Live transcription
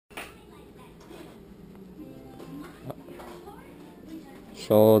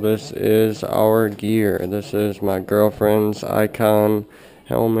So this is our gear. This is my girlfriend's Icon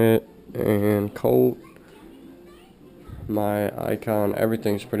helmet and coat. My Icon,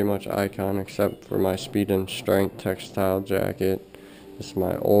 everything's pretty much Icon except for my speed and strength textile jacket. This is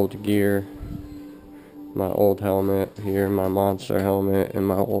my old gear, my old helmet here, my monster helmet, and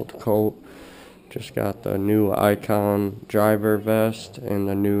my old coat. Just got the new Icon driver vest and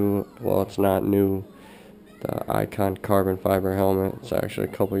the new, well, it's not new, the Icon carbon fiber helmet. It's actually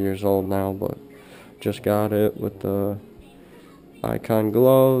a couple years old now, but just got it with the Icon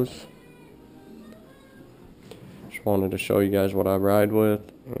gloves. Just wanted to show you guys what I ride with,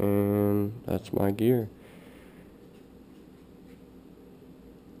 and that's my gear.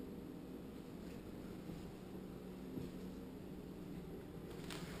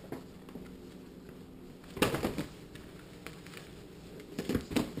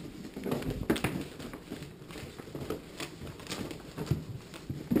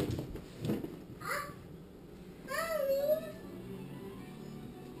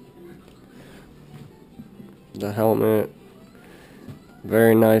 The helmet,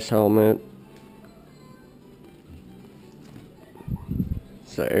 very nice helmet.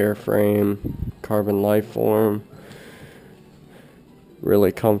 It's an airframe, carbon lifeform,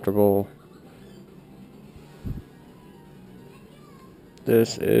 really comfortable.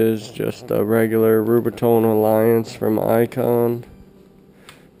 This is just a regular Rubatone Alliance from Icon.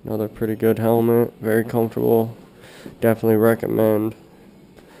 Another pretty good helmet, very comfortable. Definitely recommend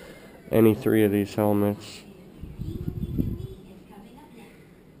any three of these helmets.